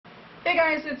Hey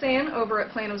guys, it's Ann over at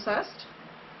Plano's Nest,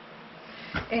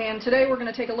 and today we're going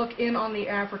to take a look in on the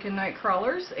African night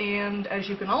crawlers, and as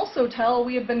you can also tell,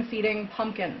 we have been feeding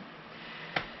pumpkin,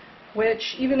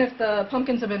 which even if the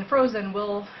pumpkins have been frozen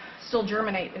will still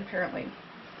germinate apparently.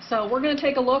 So we're going to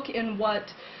take a look in what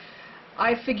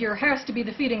I figure has to be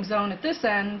the feeding zone at this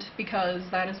end, because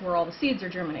that is where all the seeds are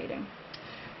germinating.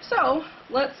 So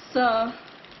let's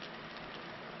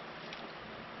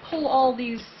pull all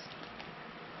these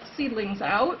seedlings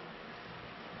out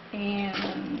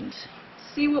and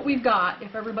see what we've got,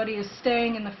 if everybody is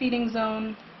staying in the feeding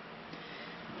zone.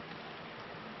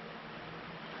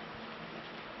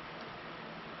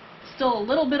 Still a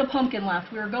little bit of pumpkin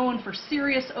left. We are going for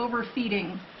serious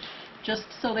overfeeding just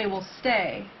so they will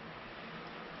stay.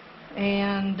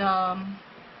 And I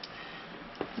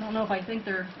don't know if I think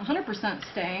they're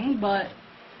 100% staying, but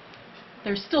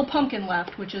there's still pumpkin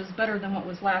left, which is better than what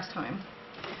was last time.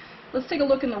 Let's take a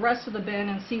look in the rest of the bin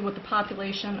and see what the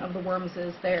population of the worms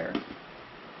is there.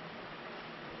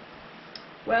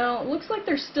 Well, it looks like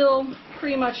they're still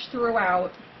pretty much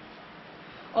throughout,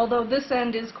 although this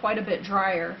end is quite a bit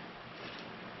drier.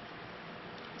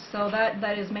 So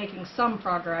that is making some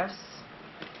progress.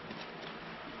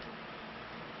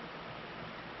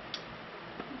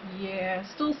 Yeah,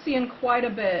 still seeing quite a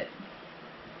bit.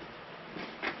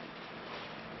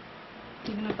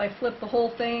 Even if I flip the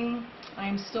whole thing,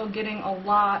 I'm still getting a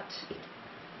lot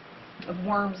of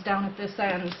worms down at this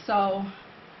end. So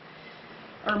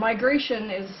our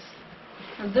migration is,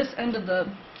 or this end of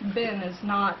the bin is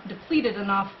not depleted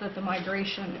enough that the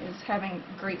migration is having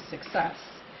great success.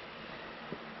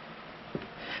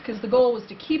 Because the goal was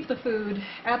to keep the food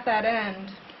at that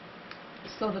end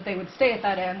so that they would stay at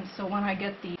that end. So when I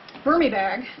get the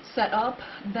Vermibag set up,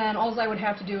 then all I would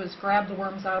have to do is grab the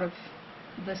worms out of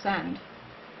this end.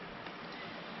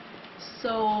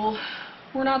 So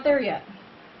we're not there yet,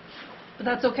 but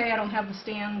that's okay. I don't have the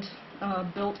stand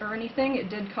built or anything. It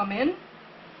did come in.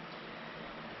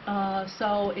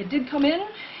 So it did come in,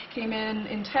 came in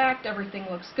intact, everything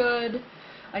looks good.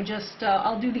 I just,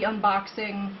 I'll do the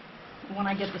unboxing when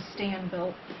I get the stand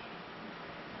built.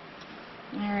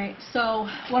 Alright, so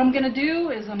what I'm going to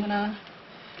do is I'm going to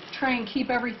try and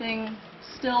keep everything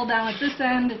still down at this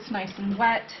end. It's nice and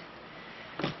wet.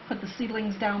 Put the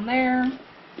seedlings down there.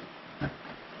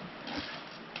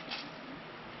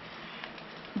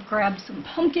 Grab some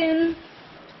pumpkin.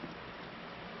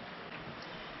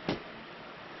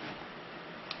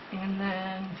 And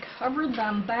then cover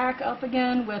them back up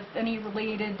again with any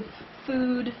related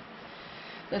food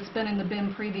that's been in the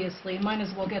bin previously. Might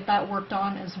as well get that worked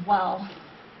on as well.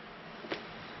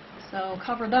 So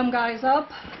cover them guys up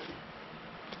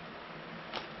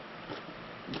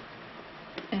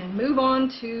and move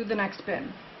on to the next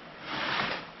bin.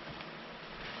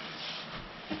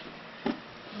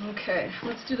 Okay,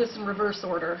 let's do this in reverse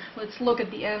order. Let's look at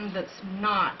the end that's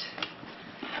not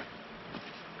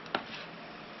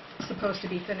supposed to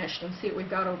be finished and see what we've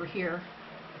got over here.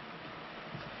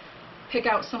 Pick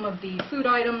out some of the food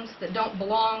items that don't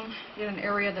belong in an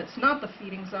area that's not the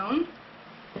feeding zone.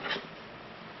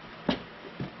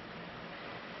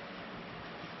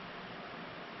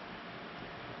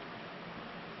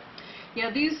 Yeah,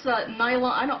 these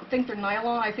nylon, I don't think they're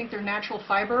nylon, I think they're natural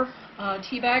fiber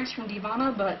tea bags from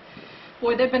Divana, but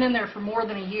boy, they've been in there for more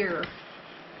than a year.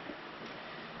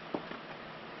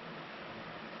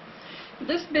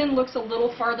 This bin looks a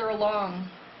little farther along.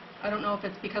 I don't know if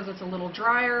it's because it's a little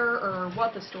drier or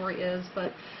what the story is,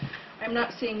 but I'm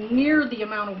not seeing near the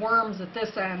amount of worms at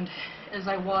this end as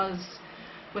I was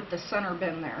with the center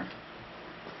bin there.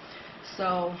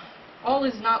 So all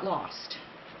is not lost.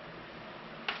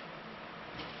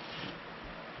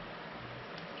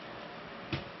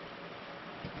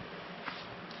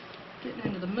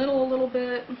 Getting into the middle a little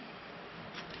bit.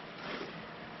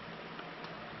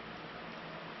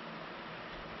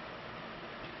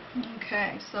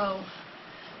 Okay, so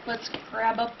let's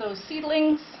grab up those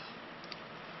seedlings.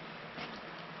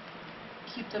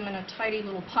 Keep them in a tidy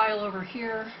little pile over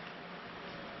here.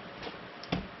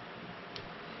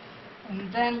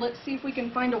 And then let's see if we can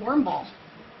find a worm ball.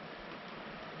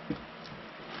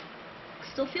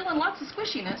 Still feeling lots of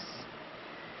squishiness.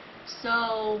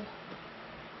 So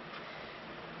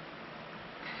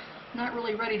not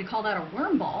really ready to call that a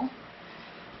worm ball,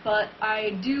 but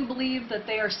I do believe that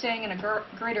they are staying in a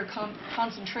greater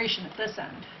concentration at this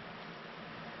end.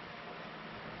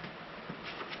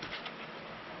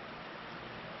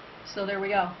 So there we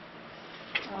go.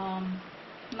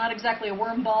 Not exactly a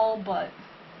worm ball, but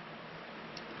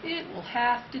it will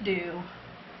have to do.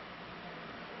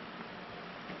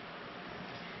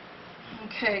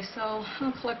 Okay, so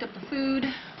I'll collect up the food.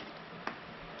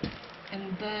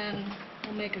 then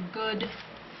we'll make a good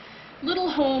little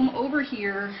home over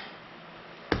here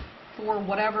for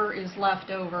whatever is left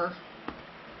over,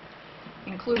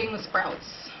 including the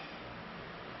sprouts.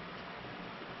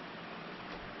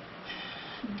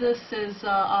 This is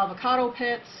avocado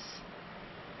pits.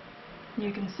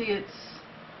 You can see it's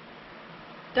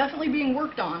definitely being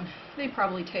worked on. They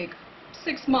probably take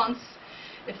 6 months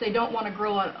if they don't want to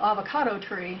grow an avocado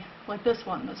tree like this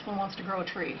one. This one wants to grow a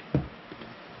tree.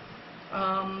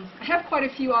 I have quite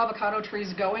a few avocado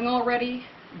trees going already,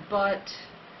 but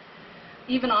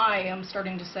even I am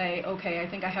starting to say, okay, I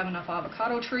think I have enough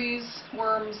avocado trees.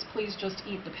 Worms, please just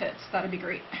eat the pits. That'd be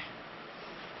great.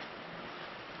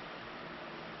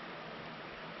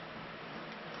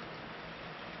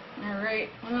 Alright,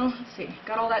 well, let's see.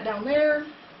 Got all that down there.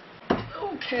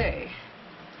 Okay.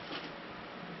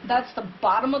 That's the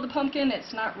bottom of the pumpkin.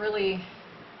 It's not really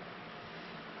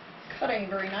cutting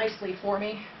very nicely for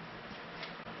me.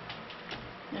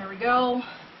 There we go.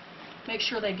 Make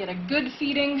sure they get a good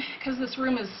feeding, because this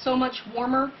room is so much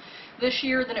warmer this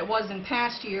year than it was in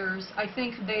past years. I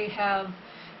think they have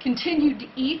continued to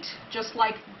eat just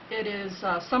like it is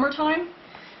summertime.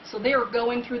 So they are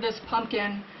going through this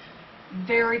pumpkin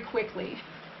very quickly.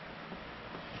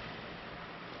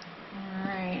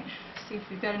 Alright, see if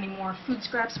we've got any more food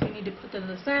scraps we need to put to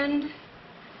this end.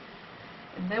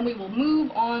 And then we will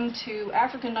move on to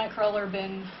African Nightcrawler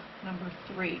bin number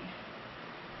 3.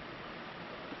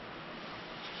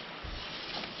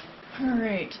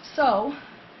 Alright, so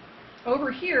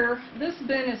over here, this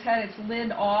bin has had its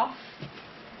lid off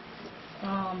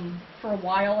for a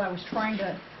while. I was trying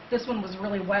to, this one was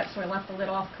really wet, so I left the lid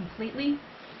off completely.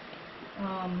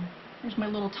 Here's my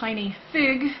little tiny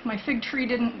fig. My fig tree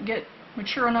didn't get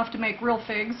mature enough to make real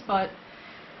figs, but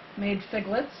made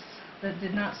figlets that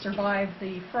did not survive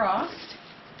the frost.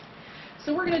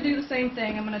 So we're going to do the same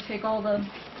thing. I'm going to take all the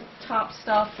top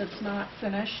stuff that's not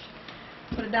finished,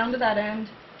 put it down to that end,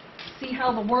 see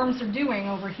how the worms are doing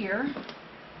over here.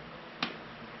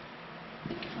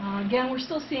 Again, we're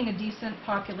still seeing a decent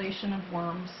population of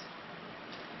worms.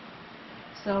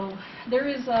 So there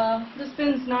is this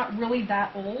bin's not really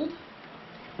that old,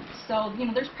 so you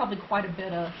know there's probably quite a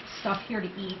bit of stuff here to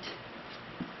eat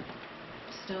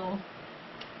still.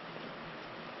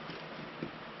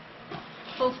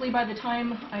 Hopefully by the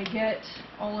time I get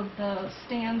all of the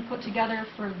stand put together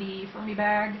for the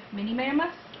Fermibag Mini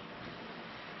Mammoth,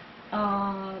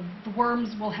 the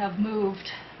worms will have moved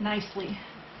nicely.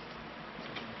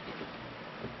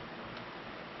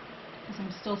 Because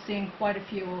I'm still seeing quite a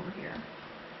few over here.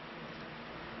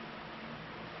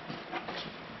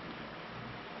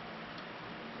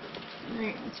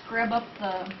 Alright, let's grab up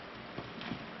the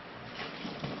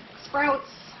sprouts.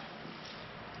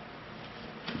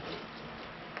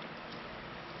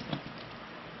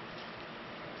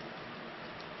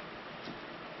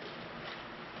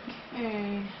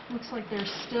 Okay, looks like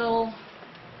there's still,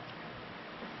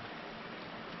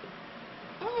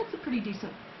 oh, it's a pretty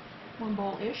decent worm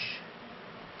ball-ish.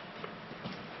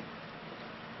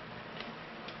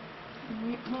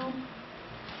 Alright, well,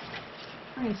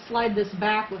 try and slide this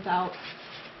back without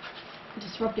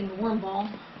disrupting the worm ball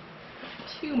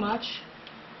too much.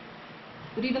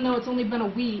 But even though it's only been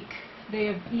a week, they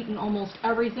have eaten almost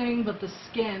everything but the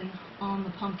skin on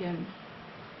the pumpkin.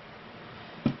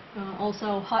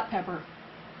 Also hot pepper.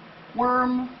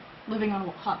 Worm living on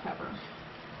hot pepper.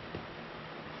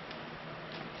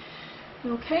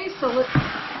 Okay, so let's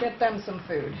get them some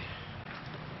food.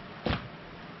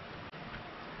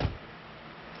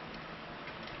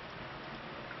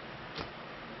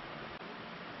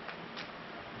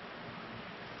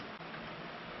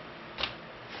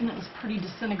 And it was pretty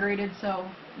disintegrated, so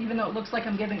even though it looks like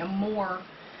I'm giving them more,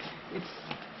 it's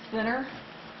thinner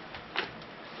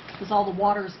because all the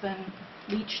water's been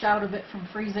leached out of it from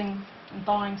freezing and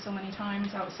thawing so many times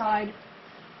outside.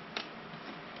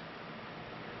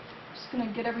 Just going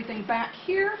to get everything back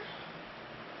here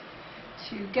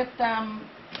to get them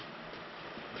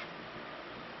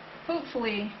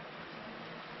hopefully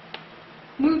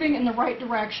moving in the right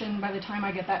direction by the time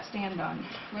I get that stand done,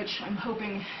 which I'm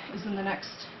hoping is in the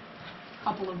next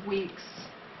couple of weeks.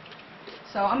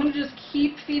 So I'm going to just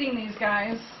keep feeding these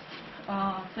guys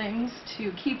things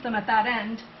to keep them at that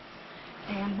end,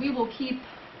 and we will keep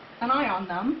an eye on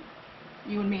them,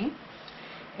 you and me,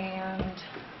 and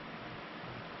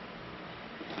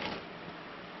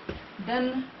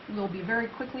then we'll be very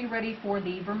quickly ready for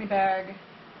the Fermibag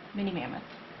Mini Mammoth.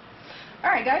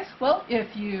 Alright guys, well,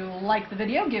 if you like the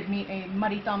video, give me a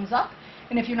muddy thumbs up,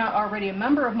 and if you're not already a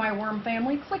member of my worm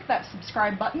family, click that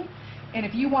subscribe button, and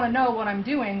if you want to know what I'm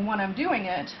doing when I'm doing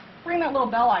it, ring that little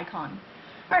bell icon.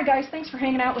 Alright guys, thanks for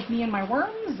hanging out with me and my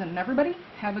worms, and everybody,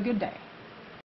 have a good day.